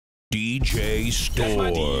DJ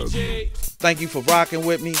Storm. Thank you for rocking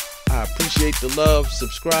with me. I appreciate the love.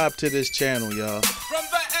 Subscribe to this channel, y'all. From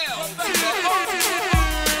the L to the O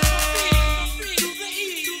to the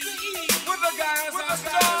E to the E, with the guys are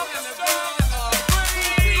strong and the girls are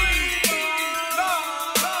free.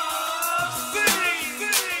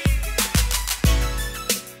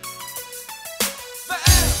 The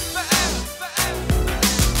L, the L, the L.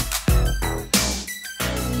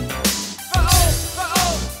 The O, the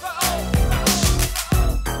O, the O.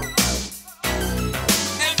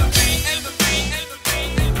 And the B, and the B, and the B,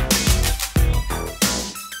 and the B.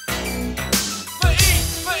 The E,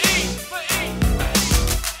 the E, the E.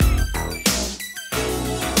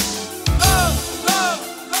 Love, love,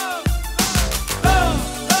 love, love,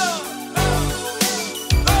 love,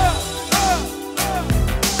 love, love.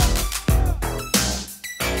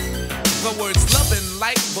 The words love and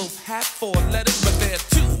like both have 4 letters, but they're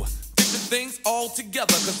 2 different things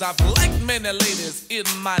altogether. Cause I've liked many ladies in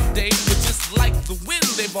my day, but just like the wind,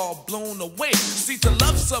 they've all blown away. See, to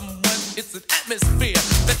love someone, it's an atmosphere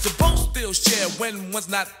that you both still share when one's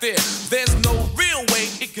not there. There's no real way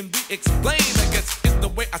it can be explained. I guess it's the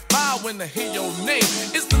way I smile when I hear your name.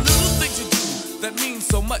 It's the little things you do that mean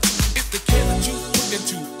so much. It's the care that you put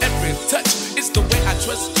into every touch. It's the way I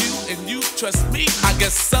trust you and you trust me. I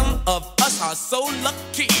guess some of us are so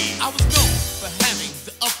lucky. I was known for having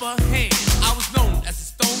the upper hand. I was known as a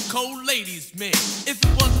stone cold ladies man. If it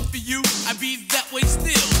wasn't for you, I'd be that way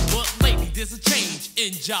still. But lately there's a change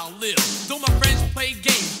in y'all live. Though my friends play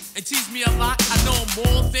games and tease me a lot, I know I'm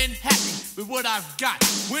more than happy with what I've got.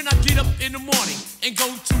 When I get up in the morning and go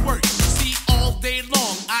to work, see, all day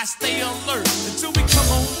long I stay alert until we come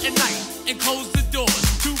home at night and close the doors.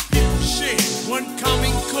 2 people share one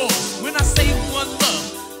common cause. When I say one love,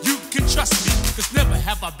 you can trust me, cause never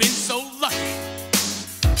have I been so lucky.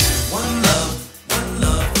 One love, one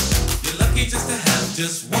love. You're lucky just to have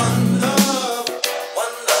just one love.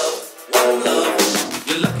 One love, one love.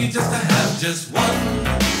 You're lucky just to have just one.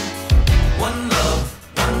 One love,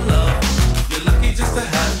 one love. You're lucky just to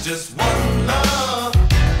have just one love.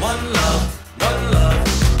 One love, one love.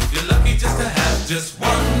 You're lucky just to have just one.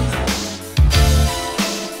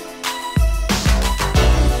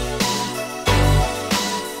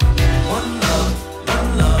 One love,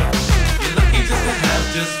 one love. You're lucky just to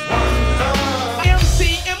have just one love.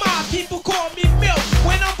 MC and my people call me Milk.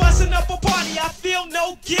 When I'm busting up a party, I feel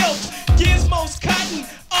no guilt. Gizmo's cutting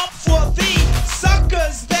up for the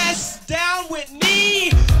suckers that's down with me.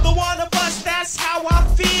 The one of us, that's how I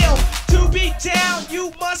feel. To be down,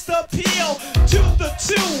 you must appeal to the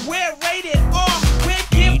 2. We're rated R, we're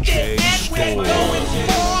gifted, and we're going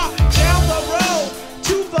far down the road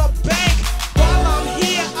to the bank. While I'm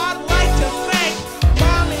here, I'd like to thank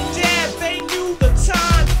Mom and Dad, they knew the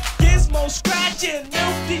time. Gizmo scratching,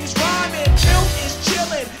 Milky's rhyming, Milk is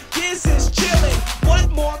chilling, Giz is chilling. What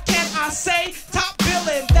more can I say? Top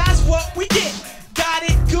billin', that's what we get. Got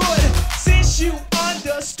it good. Since you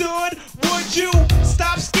understood, would you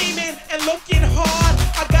stop scheming and looking hard?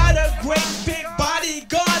 I got a great big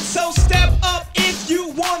bodyguard, so step up if you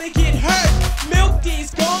wanna get hurt.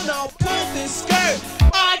 Milky's gonna pull this skirt.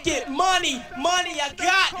 I get money, money I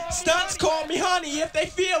got. Stunts call me honey if they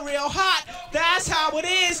feel real hot. That's how it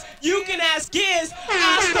is. You can ask Giz.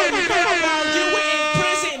 I stole the girl while you were in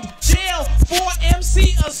prison. Jail for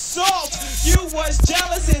MC assault. You was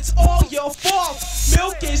jealous, it's all your fault.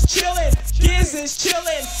 Milk is chillin', Giz is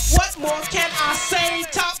chillin'. What more can I say?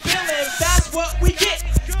 Top billin', that's what we get.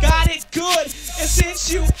 Got it good. And since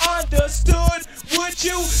you understood, would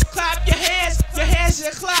you clap your hands? Your hands you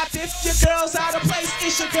clap. If your girl's out of place,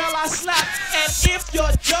 it's your girl I slap. And if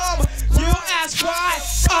you're dumb, you ask why.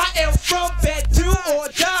 I am from bed, do or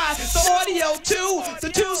die. The audio 2, the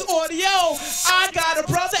 2's audio. I got a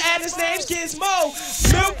brother and his name's Gizmo.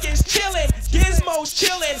 Milk is chillin', Gizmo's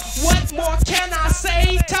chillin'. What more can I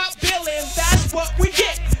say? Top billin', that's what we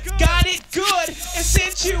get. Got it good. And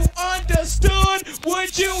since you understood,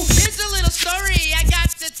 would you? Here's a little story I got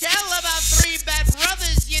to tell about 3 bad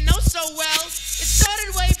brothers you know so well. It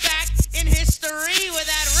started way back in history with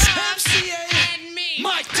that Rockin and me.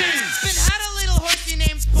 Markie. Been had a little horsey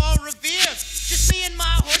named Paul Revere. Just me and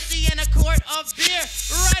my horsey in a quart of beer.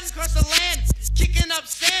 Riding across the land, kicking up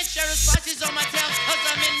sand. Sheriff slices on my tail cause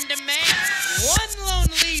I'm in demand. One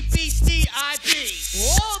lonely Beastie I be.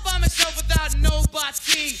 All by myself without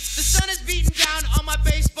nobody. The sun is beating down on my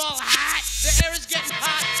baseball hat. The air is getting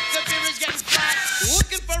hot, the beer is getting flat.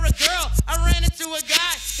 Looking for a girl, I ran into a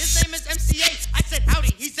guy. His name is MCA. I said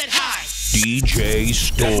howdy, he said hi. DJ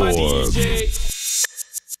Storm.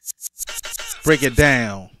 Break it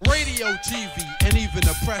down. Radio, TV, and even a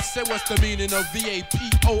the press. Say what's the meaning of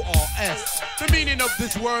VAPORS? The meaning of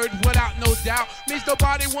this word, without no doubt, means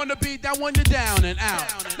nobody wanna be down when you're down and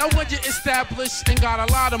out. Now when you're established and got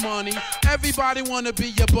a lot of money, everybody wanna be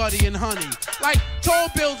your buddy and honey. Like tall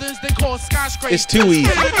buildings, they call skyscrapers. It's too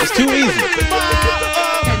easy. It's too easy.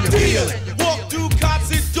 Can you feel it? Walk through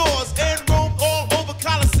concert doors and roam all over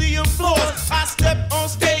Coliseum floors. I stepped on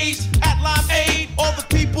stage at Live Aid. All the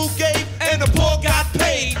people gave and the poor got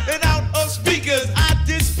paid. And out of speakers, I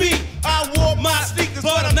did speak. I wore my sneakers,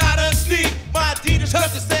 but I'm not a sneak. My Adidas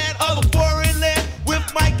touched the sand of a foreign land. With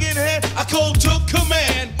mic in hand, I cold took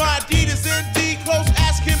command. My Adidas indeed close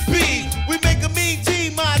as can be. We make a mean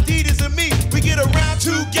team, my Adidas and me. We get around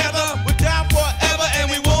together, we're down forever, and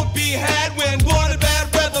we won't be had when born in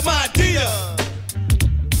bad weather. My Adidas.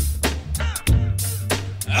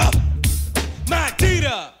 My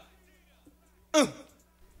Adidas.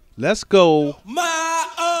 Let's go. My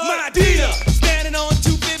Adidas. Standing on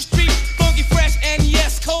 25th Street, funky fresh and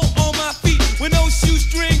yes, cold on my feet. With no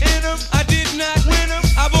shoestring in them, I did not win them.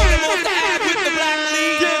 I bought them off the ad with the black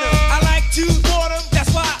lead. I like to board them,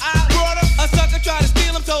 that's why I brought them. A sucker tried to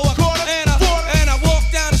steal them, so I caught them. And I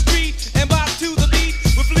walked down the street and bopped to the beat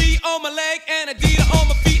with Flea on my leg and Adidas on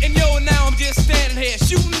my feet. And yo, now I'm just standing here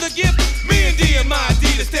shooting the gift. Me and D and my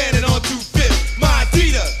Adidas standing on 25th. My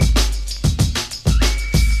Adidas.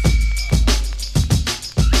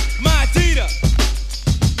 My Adidas.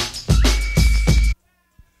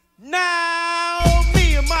 Now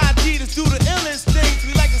me and my Adidas do the illest things.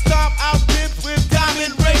 We like to stomp out pimps with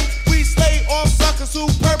diamond rings. We slay all suckers who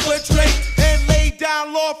perpetrate and lay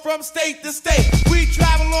down law from state to state. We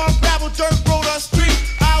travel on gravel, dirt road, or street.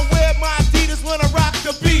 I wear my Adidas when I rock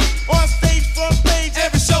the beat. On stage, front page,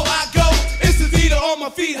 every show I go. It's Adidas on my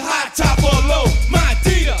feet, high, top, or low. My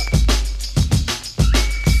Adidas.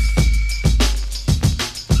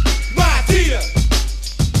 My Adidas.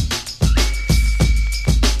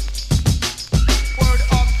 Word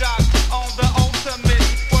of doc on the ultimate.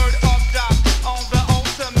 Word of doc on the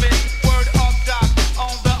ultimate. Word of doc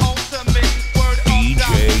on the ultimate. Word of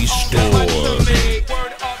DJ Store.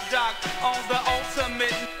 Word of doc on the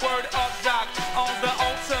ultimate. Word of doc on the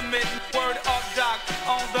ultimate. Word of doc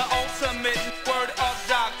on the ultimate. Word of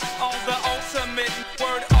doc on the ultimate.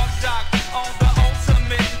 Word of doc on the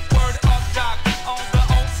ultimate. Word of doc on the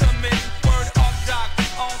ultimate. Word of doc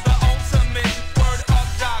on the ultimate. Word of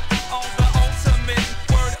doc on the ultimate.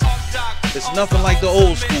 Word of doc. It's nothing like the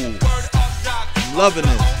old school. I'm loving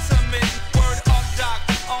this.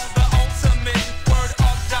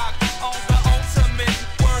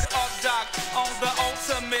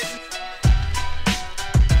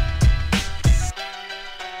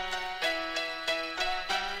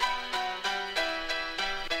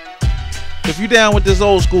 If you down with this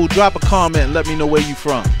old school, drop a comment and let me know where you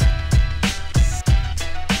from.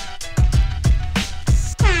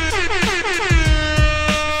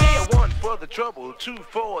 Trouble, 2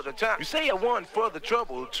 for the time. You say a 1 for the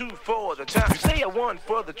trouble, 2 for the time. You say a 1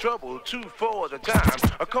 for the trouble, 2 for the time.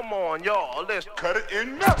 Come on, y'all, let's cut it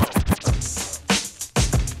in mellow.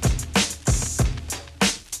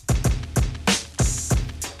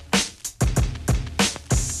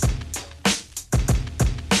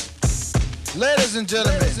 Ladies and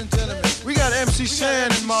gentlemen, we got MC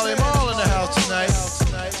Shan and Marley Marl in the house tonight.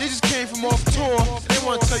 They just came from off tour, and they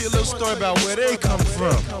want to tell you a little story about where they come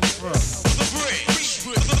from.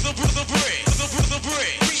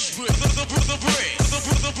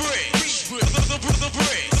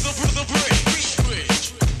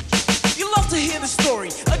 You love to hear the story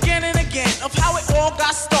again and again of how it all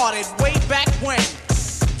got started way back when.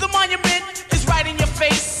 The monument is right in your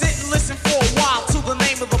face. Sit and listen for a while to the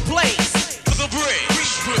name of the place.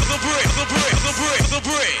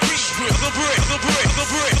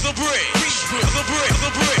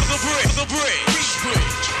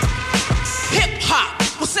 Hip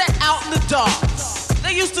hop was set out in the dark.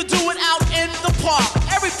 They used to do it out in the park.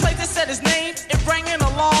 Every place they said his name, it rang an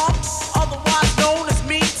alarm. Otherwise known as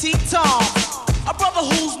Me T Tom. A brother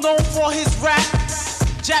who's known for his rap,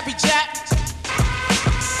 Jappy Jap.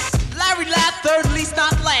 Larry Ladd, third least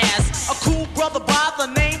not last. A cool brother by the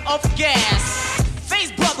name of Gas.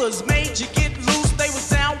 Face brothers made you get loose. They was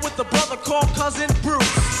down with the brother called Cousin Bruce.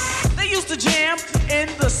 They used to jam in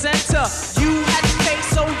the center. You had to pay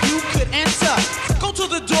so you could enter. Go to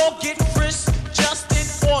the door, get frisked just in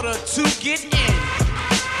order to get in.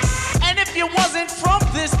 And if you wasn't from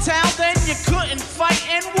this town, then you couldn't fight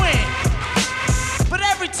and win. But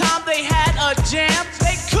every time they had a jam,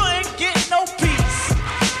 they couldn't get no peace.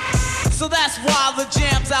 So that's why the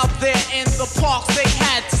jams out there in the parks they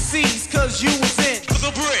had to seize, cause you was in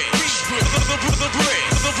the break.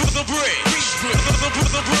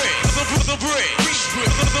 Why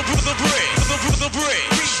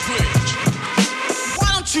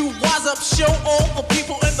don't you wise up, show all the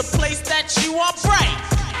people in the place that you are bright?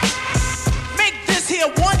 Make this here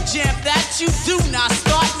one jam that you do not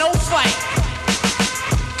start no fight.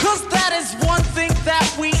 Cause that is one thing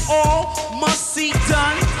that we all must see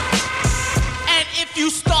done. And if you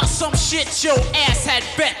start some shit, your ass had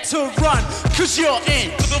better run. Cause you're in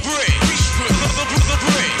the break.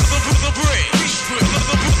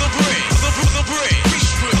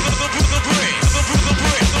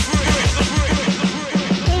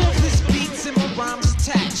 All of his beats and my rhymes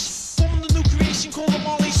attached. From the new creation called the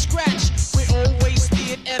Marley Scratch. We're always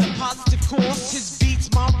steered at a positive course. His beats,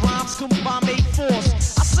 my rhymes combine make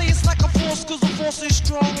force. I say it's like a force cause the force is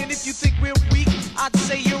strong. And if you think we're weak, I'd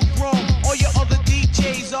say you're wrong. All your other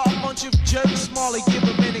DJs are a bunch of jerks. Marley, give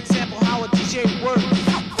them an example how a DJ works.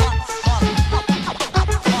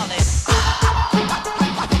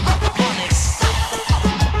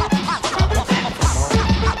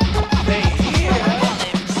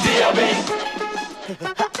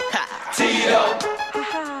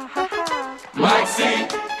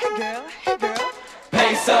 Hey girl,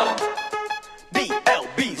 Peso,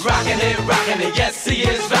 BLB's rockin' it, yes he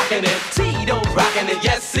is rockin' it. Tito rockin' it,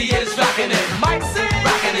 yes he is rockin' it. Mike C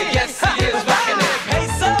rockin' it, yes he is rockin' it.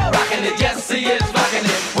 Peso rockin' it, yes he is rockin'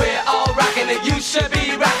 it. We're all rockin' it, you should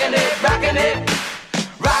be rockin' it, rockin' it,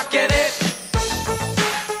 rockin' it.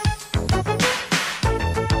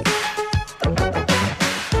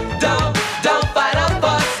 Don't fight up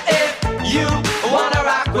us if you wanna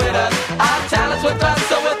rock with us. Our talents with us,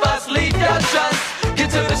 so with us, leave your trust. Get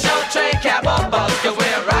to the show, train, cab or bus, cause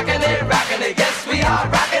we're rockin' it, yes we are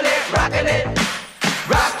rockin' it, rockin' it,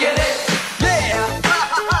 rockin' it, yeah.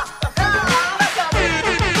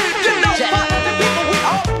 You know what, the people, we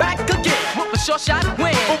all back again with a short shot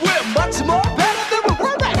win, but we're much more better than we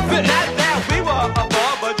were back then. Not that we were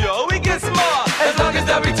above, but yo, we get smart, as long as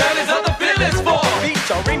the return is of the feelings for.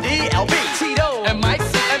 Featuring D.L.B, Tito, and Mike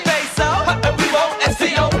C, and Peso, and we won't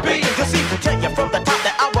S.C.O.B. You'll see, we'll tell you from the top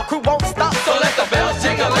that our crew won't stop. So let the bells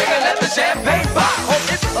jingle and let the champagne pop. Oh,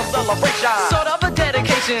 it's a celebration, sort of a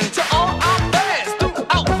dedication to all our fans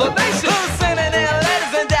throughout the nation. Who's sending in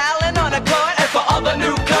letters and dialing on a card, and for all the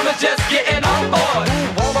newcomers just getting on board. Who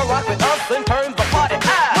wanna rock with us and turn the party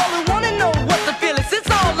out? Well, we wanna know what the feelings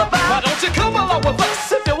it's all about. Why don't you come along with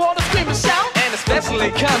us if you wanna scream and shout? And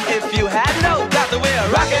especially come if you had no doubt that we're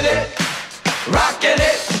rockin' it, rockin'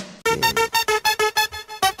 it.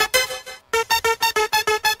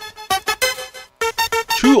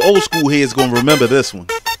 True old school heads gonna remember this one.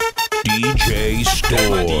 DJ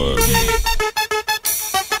Storm.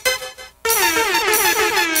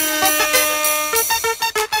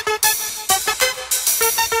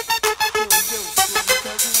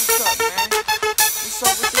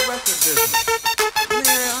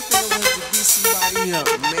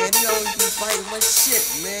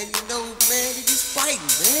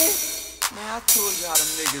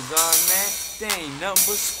 They ain't nothing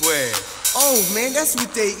but square. Oh man, that's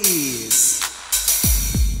what they is.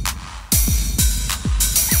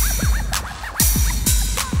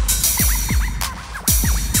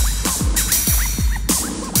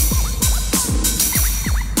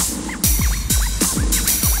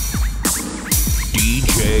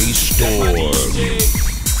 DJ Storm.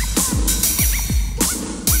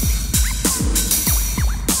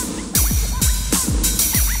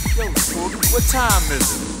 Yo, Scooby, what time is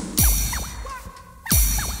it?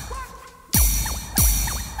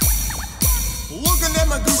 Looking at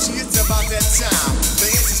my Gucci, it's about that time. The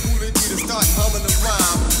answer's school to get to start humming the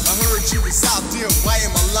rhyme. I heard you was out there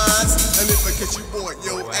writing my lines, and if I catch you bored,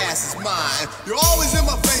 your ass is mine. You're always in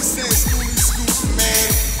my face saying schooly scoop, man.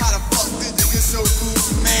 How the fuck did you get so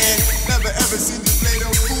cool, man? Never ever seen you play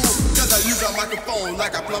no fool, cause I use a microphone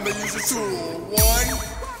like a plumber uses a tool. 1,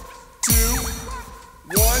 2,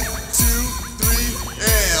 1, 2, 3,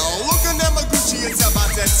 yeah. Looking at my Gucci, it's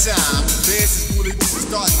about that time. The answer's school to get to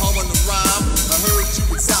start humming the rhyme. I heard you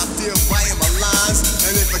was out there writing my lines,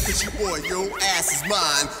 and if I catch you boy, your ass is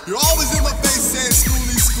mine. You're always in my face saying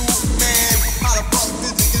schooly school, man. How the fuck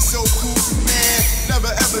did you get so cool, man? Never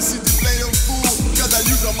ever seen you play no fool, cause I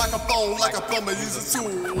use a microphone like a plumber uses a tool.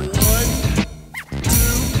 1, 2,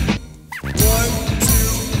 1, 2,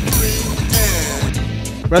 3,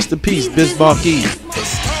 and Rest in peace, Biz Markie.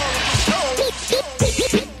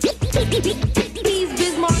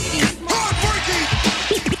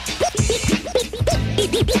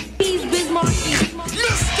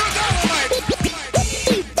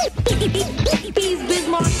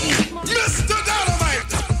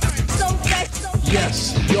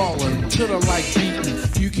 Yes, y'all are to the right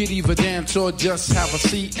beat. You could either dance or just have a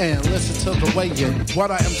seat and listen to the way in what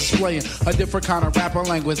I am displaying. A different kind of rapper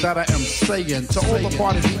language that I am saying. To all the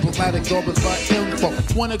party people, matic dorbers for info.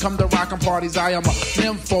 When it come to rockin' parties, I am a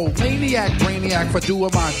nympho. Maniac, brainiac for doing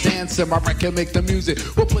my dancing. My record make the music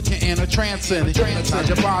will put you in a trance and hypnotize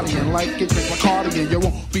your body. And like it, drink Bacardi, and you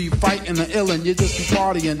won't be fighting the illin', you just be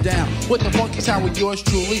partying down with the funky sound with yours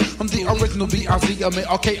truly. I'm the original B.I.Z. I mean,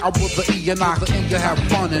 okay, I will the E and I aim to have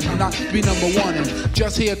fun and not be number one. And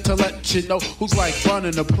just here to let you know who's like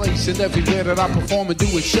running the place. And everywhere that I perform and do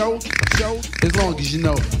a show, as long as you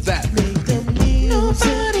know that.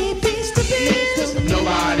 Nobody beats the biz.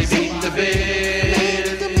 Nobody beats the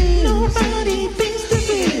biz. Nobody beats the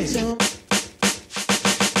biz.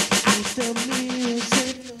 Make the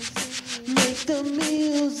music. Make the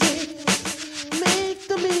music. Make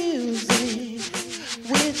the music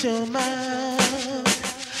with your mouth.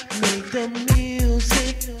 Make the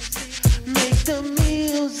music. Make the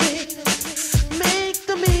music. Make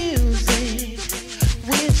the music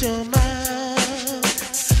with your mouth.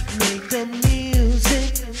 Make the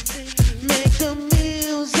music. Make the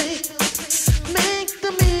music. Make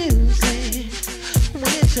the music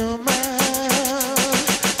with your mouth.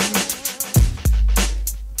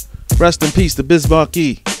 Rest in peace to Biz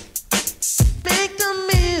Markie. Make the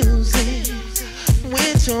music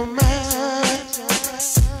with your mouth.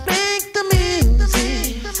 Make the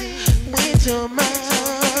music with your mouth.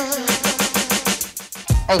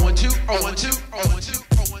 I want to, I want to, I want to,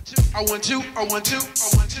 I want to, I want to, I want to,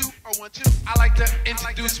 I want to, I want to. I like to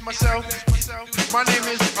introduce myself. My name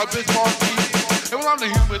is Biz Markie, and well, I'm the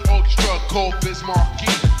human orchestra called Biz Markie.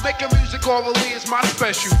 Making music orally is my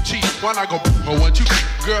specialty. When I go, I want to.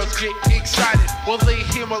 Girls get excited when they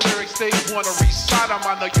hear my lyrics. They wanna recite them.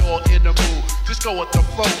 I know you're in the mood. Just go with the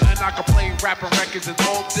flow, and I can play rapping records and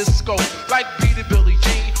all disco, like Beat It, Billie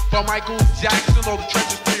Jean, by Michael Jackson, or the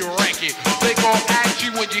trenches to your record. They gon' ask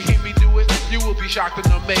you when you hear me do it. You will be shocked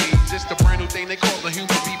and amazed. It's the brand new thing they call the human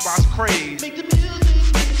beatbox craze. Make the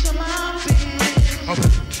music with your mouth.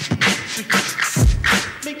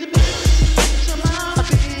 Make the music with your mouth.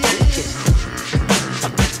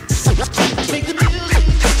 Make the music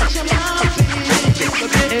with your mouth.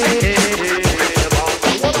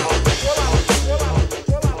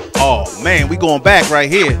 Oh man, we going back right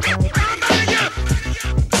here.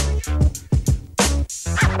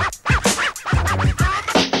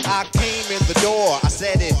 I came in the door, I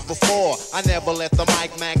said it before. I never let the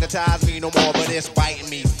mic magnetize me no more, but it's biting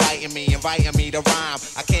me, fighting me, inviting me to rhyme.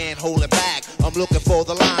 I can't hold it back, I'm looking for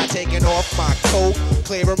the line, taking off my coat,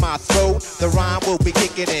 clearing my throat. The rhyme will be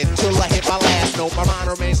kicking in till I hit my last note. My mind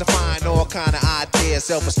remains to find all kind of ideas.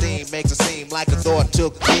 Self-esteem makes it seem like a thought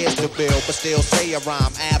took years to build, but still say a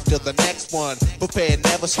rhyme after the next one. Prepared,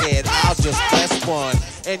 never scared, I'll just press one.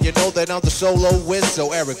 And you know that I'm the solo whiz,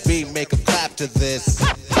 so Eric B, make a clap to this.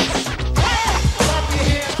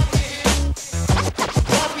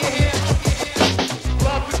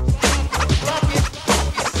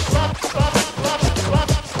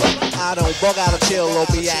 I don't bug out of chill or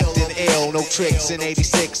be acting ill. No tricks in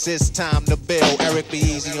 86, it's time to build. Eric be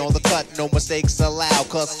easy on the cut, no mistakes allowed.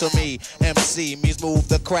 Cause to me, MC means move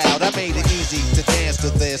the crowd. I made it easy to dance to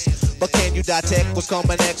this. But can you detect what's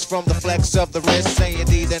coming next from the flex of the wrist? Saying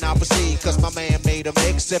D, then I'll proceed, cause my man made a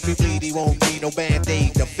mix. If he bleed, he won't need no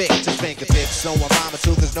band-aid to fix his fingertips. So I'm rhyming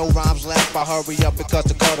too, there's no rhymes left. I hurry up because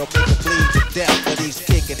the cut'll make him bleed to death. But he's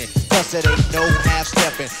kicking it, cause it ain't no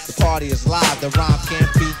half-stepping. The party is live, the rhyme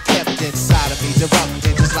can't be kept inside of me,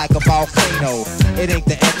 erupting just like a volcano. It ain't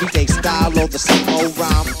the everyday style or the same old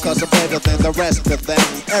rhyme, cause I'm better than the rest of them.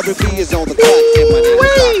 Every B is on the cut, and my name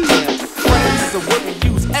is Rockin. Friends is a word we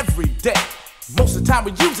use every day. Most of the time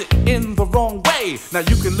we use it in the wrong way. Now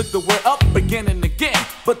you can look the word up again and again,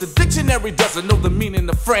 but the dictionary doesn't know the meaning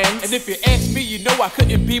of friends. And if you ask me, you know I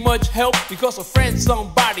couldn't be much help, because a friend's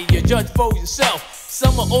somebody you judge for yourself.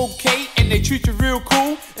 Some are okay and they treat you real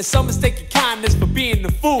cool, and some mistake your kindness for being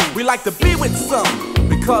the fool. We like to be with some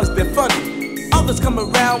because they're funny. Others come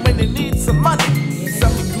around when they need some money.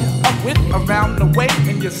 Some you grew up with around the way,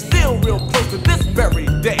 and you're still real close to this very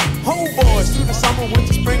day. Homeboys through the summer,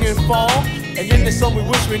 winter, spring, and fall, and then there's some we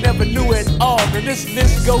wish we never knew at all. And this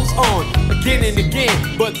list goes on again and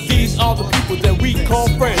again, but these are the people that we call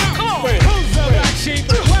friends. Who's the black sheep?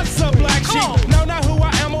 What's the black sheep? No, not who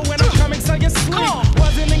I am or when I'm coming, so you sleep.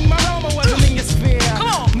 Wasn't in my realm or wasn't in your sphere.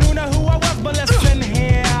 Knew not who I was, but listen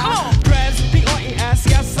here. Press P-R-E-S,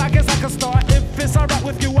 yes, I guess I can start. If it's alright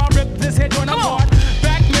with you, I'll rip this head joint apart.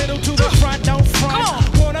 Back middle to the front, don't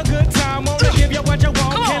front. Want a good time, wanna give you what you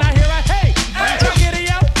want. Can I hear a hey? Check it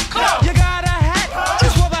out. You got a hat,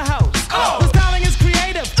 just for the house. The styling is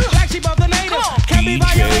creative, black sheep of the native. Can't be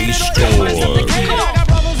violated.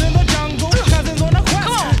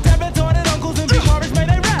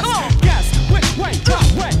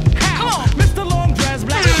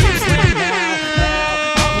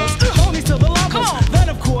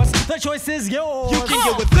 yours. You can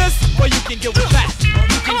get with this, or you can get with that.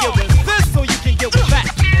 You can get with this, or you can get with that.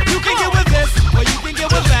 You can get with this, or you can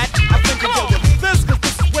get with that. I think you get with this, cause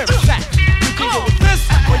this is where it's at. You can get with this,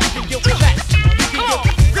 or you can get with that. You can get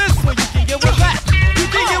with this, or you can get with that. You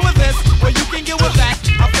can get with this, or you can get with that.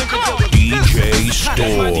 I think you get with DJ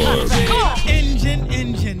Storm.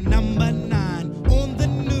 Engine number 9 on the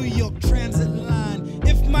New York Transit line.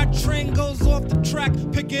 If my train goes off the track,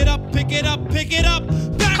 pick it up, pick it up, pick it up.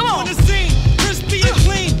 Back on the scene, crispy and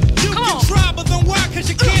clean. You can try, but then why? Cause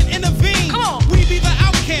you can't intervene. We be the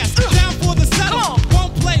outcast, down for the settle.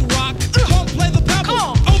 Won't play rock, won't play the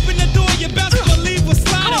pebble. Open the door, you best believe we're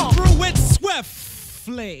sliding through it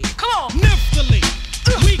swiftly. Niftily,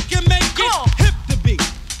 we can make it hip to be.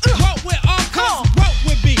 What we're all cause, what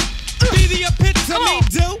we be. Be the epitome,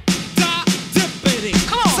 do, da, dippity.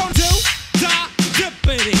 So do, da,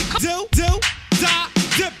 dippity. Do, da,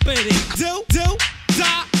 dippity. Do, da,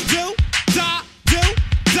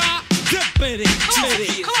 dippity.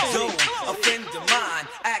 A friend of mine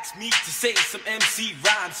asked me to say some MC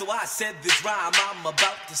rhyme, so I said this rhyme I'm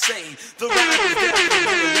about to say. The rhyme is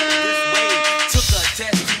definitely this way. Took a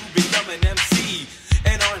test to become an MC,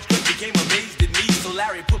 and Orange Cliff became amazed at me, so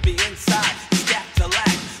Larry put me inside his gap to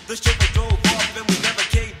lack. The chauffeur drove off and we never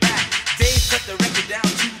came back. Dave cut the record down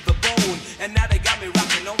to the bone, and now they got me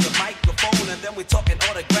rocking on the microphone, and then we're talking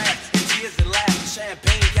autographs and tears and laughs,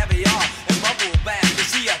 champagne, caviar, and bubble bath. You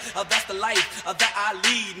see, that's the life that I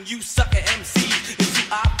lead, and you sucker MCs is who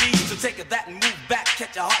I feed. So take that and move back,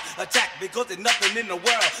 catch a heart attack, because there's nothing in the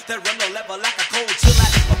world that run no level like a cold chill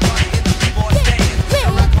at a party in the keyboard stand.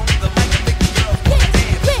 I rock on the mic and make the girls wanna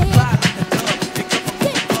dance. Fly like a dove, it come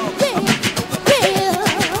from the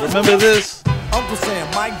Remember this? Uncle Sam,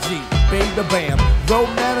 Mike G, Bing the Bam, road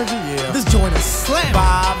manager, yeah. This joint is slam.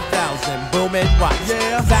 5,000 boom and watch.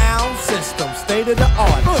 Yeah. Sound system, state of the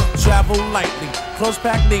art. Travel lightly, close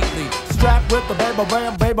pack neatly. Strapped with the baby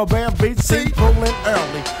bam beats. See, rolling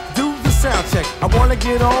early. Do the sound check. I wanna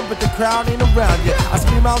get on, but the crowd ain't around yet. I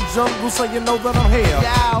scream out jungle so you know that I'm here.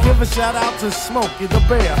 Give a shout out to Smokey the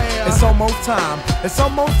Bear. It's almost time. It's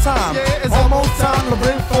almost time. Yeah, it's almost time to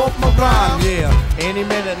bring forth my rhyme. Yeah, any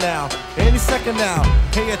minute now, any second now.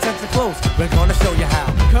 Pay attention close. We're gonna show you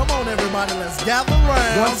how. Come on, everybody, let's gather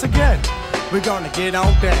around. Once again, we're gonna get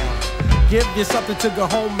on down. Give you something to go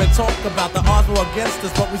home and talk about. The odds were against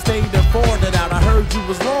us, but we stayed and fought it out. I heard you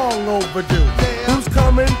was long overdue. Yeah. Who's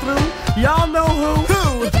coming through? Y'all know who?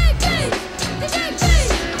 Who?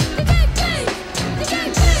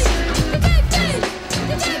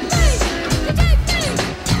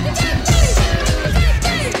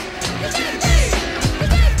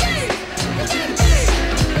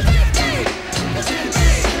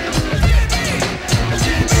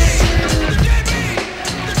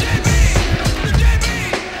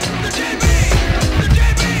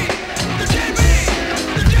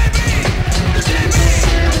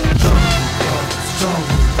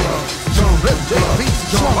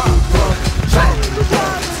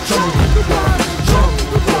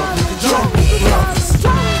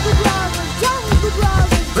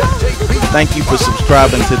 Thank you for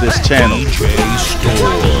subscribing to this channel. DJ Storm.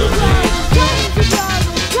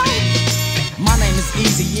 My name is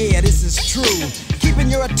Easy, yeah, this is true. Keeping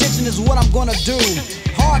your attention is what I'm gonna do.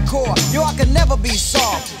 Hardcore, yo, I can never be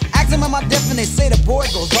soft. Ask them am I deaf and they say the boy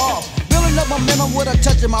goes off. Building up momentum with a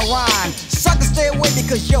touch of my rhyme. Suckers stay away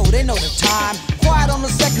because, yo, they know the time. Quiet on the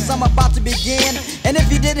seconds, I'm about to begin. And if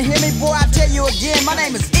you didn't hear me, boy, I tell you again. My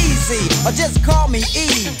name is Easy, or just call me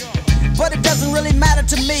E. But it doesn't really matter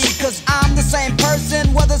to me, cause I'm the same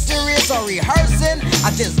person, whether serious or rehearsing.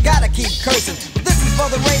 I just gotta keep cursing. But this is for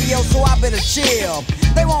the radio, so I better chill.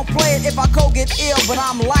 They won't play it if I get ill, but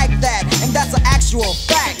I'm like that, and that's an actual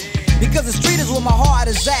fact. Because the street is where my heart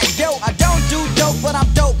is at. Yo, I don't do dope, but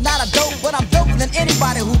I'm dope. Not a dope, but I'm doper than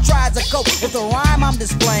anybody who tries to cope with the rhyme I'm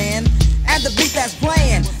displaying and the beat that's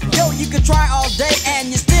playing. Yo, you can try all day and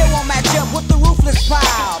you still won't match up with the ruthless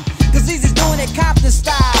pile. Cause Easy's doing it Compton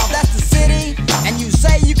style. That's the city, and you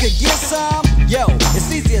say you could get some. Yo, it's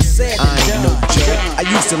easier said than done. No joke. I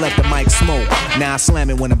used to let the mic smoke. Now I slam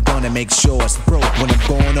it when I'm done and make sure it's broke. When I'm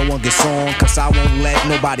gone, no one gets on, cause I won't let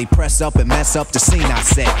nobody press up and mess up the scene I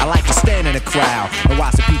set. I like to stand in the crowd and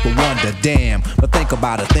watch the people wonder, damn. But think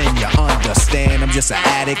about it, then you understand. I'm I'm just an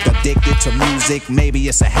addict, addicted to music. Maybe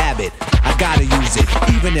it's a habit, I gotta use it.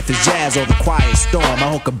 Even if it's jazz or the quiet storm,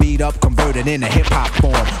 I hook a beat up, convert it into hip-hop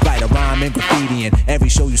form. Write a rhyme and graffiti in every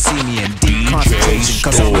show you see me in. Deep concentration,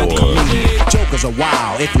 cause I'm a comedian. Jokers are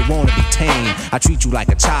wild, if you wanna be tame. I treat you like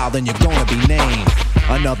a child, then you're gonna be named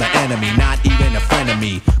another enemy, not even a friend of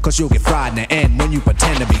me. Cause you'll get fried in the end when you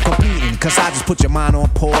pretend to be competing. Cause I just put your mind on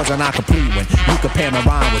pause and I complete when you compare my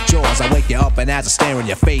rhyme with yours. I wake you up and as I stare in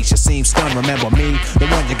your face, you seem stunned. Remember me, the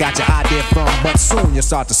one you got your idea from. But soon you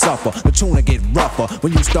start to suffer, the tune will get rougher.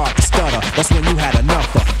 When you start to stutter, that's when you had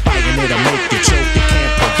enough of fighting. It'll make you choke, you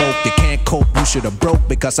can't provoke, you can't cope. You should've broke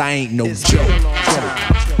because I ain't no joke.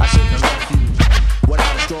 I shouldn't have left you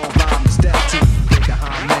without a strong rhyme to step to. Think of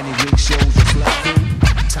how many weak shows you slept through.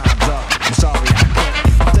 Time's up, I'm sorry I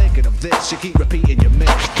can't. I'm thinking of this, you keep repeating your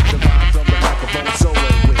myths. The rhyme from the microphone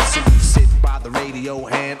solo with. So you sit by the radio,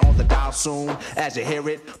 hand on the dial soon. As you hear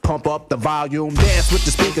it, pump up the volume. Dance with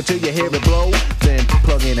the speaker till you hear it blow. Then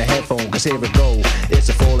plug in a headphone, cause here it go. It's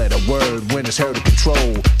a four-letter word when it's heard to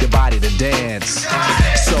control your body to dance.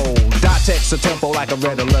 So, dot text a tempo like a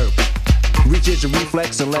red alert. Reaches your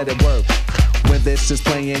reflex and let it work. When this is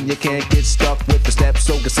playing, you can't get stuck with the steps.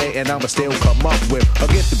 So can say, and I'ma still come up with a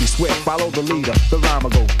gift to be swift. Follow the leader, the rhyme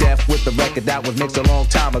will go deaf with the record that was mixed a long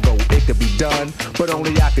time ago. It could be done, but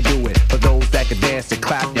only I could do it. For those that can dance and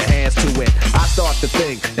clap your hands to it. I start to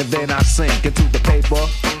think, and then I sink into the paper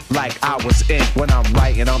like I was ink. When I'm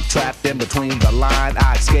writing, I'm trapped in between the line.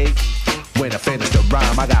 I escape when I finish the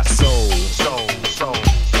rhyme. I got soul, soul, soul.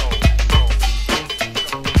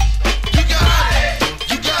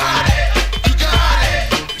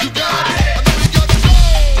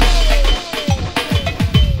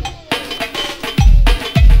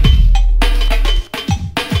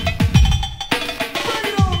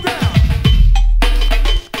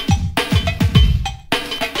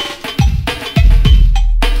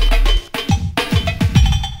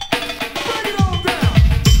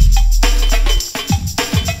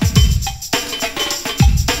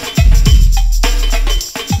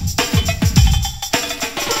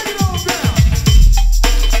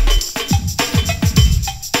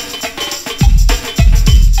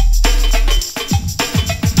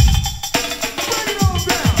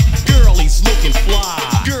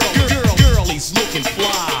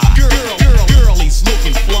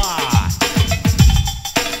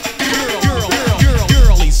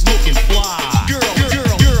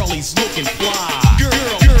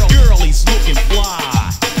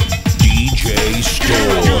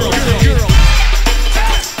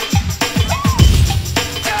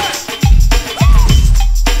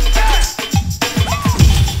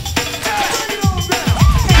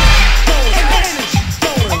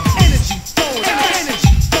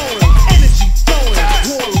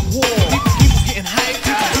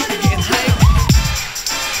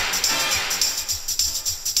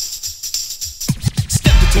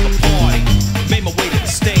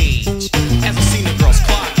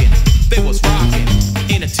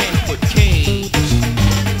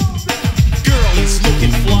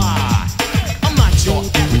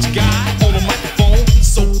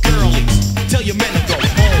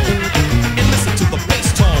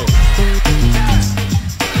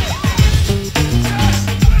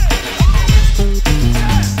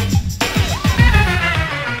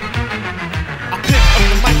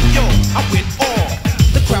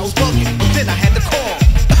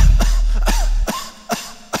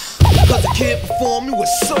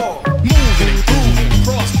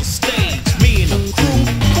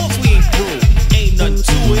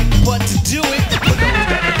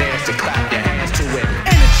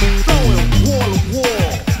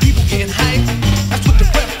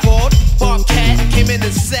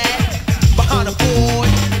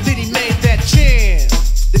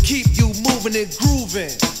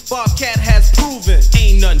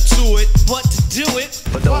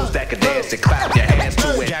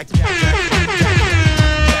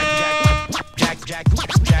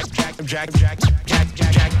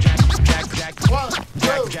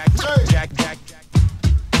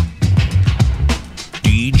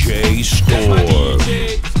 DJ Storm.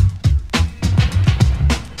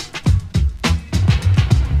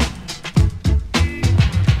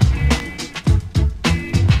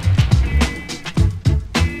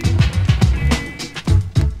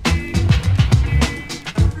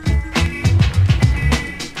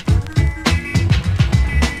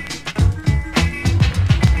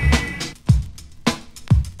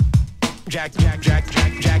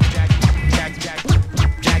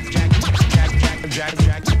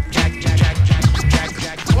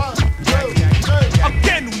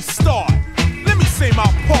 Again we start. Let me say my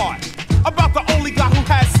part about the only guy who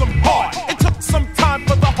has some heart. It took some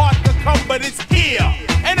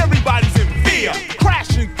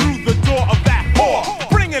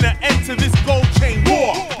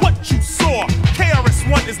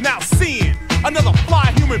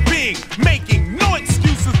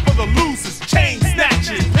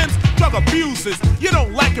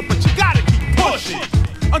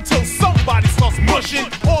pushing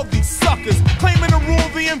all these suckers, claiming to rule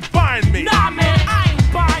the environment. Nah, man, I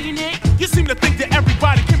ain't buying it. You seem to think that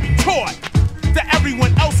everybody can be taught, that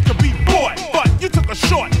everyone else can be bought. But you took a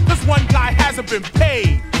short, cause one guy hasn't been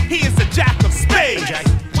paid. He is a jack of spades.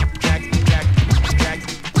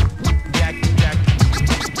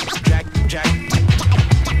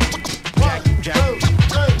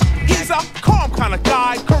 He's a calm kind of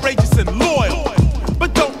guy, courageous and loyal.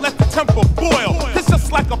 But don't let the temper boil. It's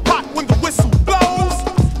just like a pot when the whistle blows.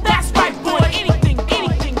 That's right, boy. Anything.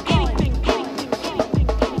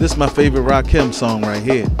 This is my favorite Rakim song right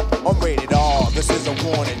here. I'm rated R, this is a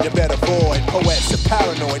warning, you better avoid. Poets are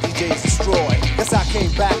paranoid, DJs destroy. Guess I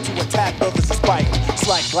came back to attack brothers and spike.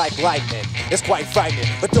 Strike like lightning, it's quite frightening.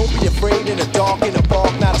 But don't be afraid in the dark, in the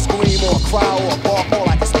park. Not a scream or a cry or a bark, more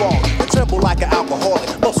like a spark. You tremble like an alcoholic,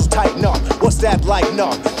 muscles tighten up. What's that like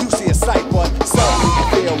numb? You see a sight, but suddenly you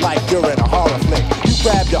feel like you're in a horror flick. You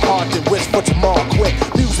grab your heart and wish for tomorrow quick.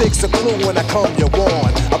 Music's a clue when I come, you're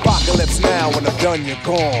warned. Apocalypse now, when I'm done, you're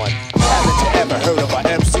gone. Haven't you ever heard of an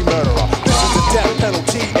MC murderer? This is a death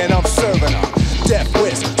penalty and I'm serving her. Death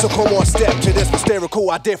wish, so come on, step to this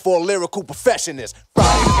hysterical idea for a lyrical perfectionist.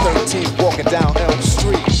 Friday the 13th, walking down Elm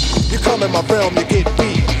Street. You come in my realm, you get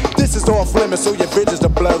beat. This is off limits, so your visions are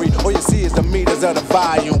blurry. All you see is the meters of the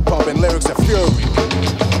volume pumping lyrics of fury.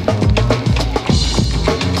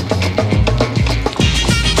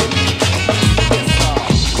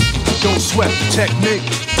 Don't sweat the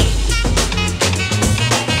technique.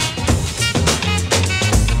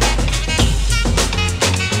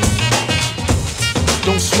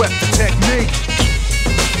 Don't sweat the technique.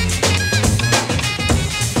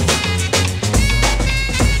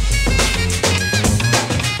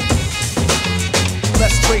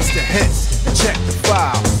 Let's trace the hits and check the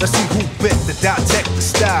file. Let's see who bit the dissect the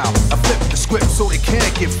style. I flip the script so they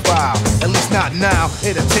can't get filed. At least not now,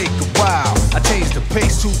 it'll take a while. I change the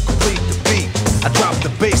pace to complete the beat. I drop the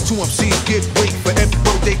bass to MCs get weak. For every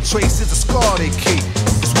word they trace is a scar they keep.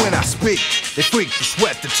 Cause when I speak, they freak to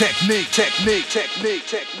sweat the technique.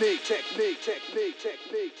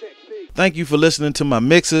 Thank you for listening to my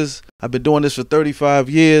mixes. I've been doing this for 35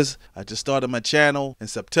 years. I just started my channel in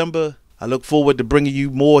September. I look forward to bringing you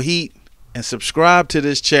more heat. And subscribe to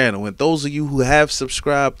this channel. And those of you who have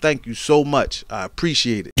subscribed, thank you so much. I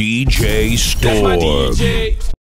appreciate it. DJ Storm.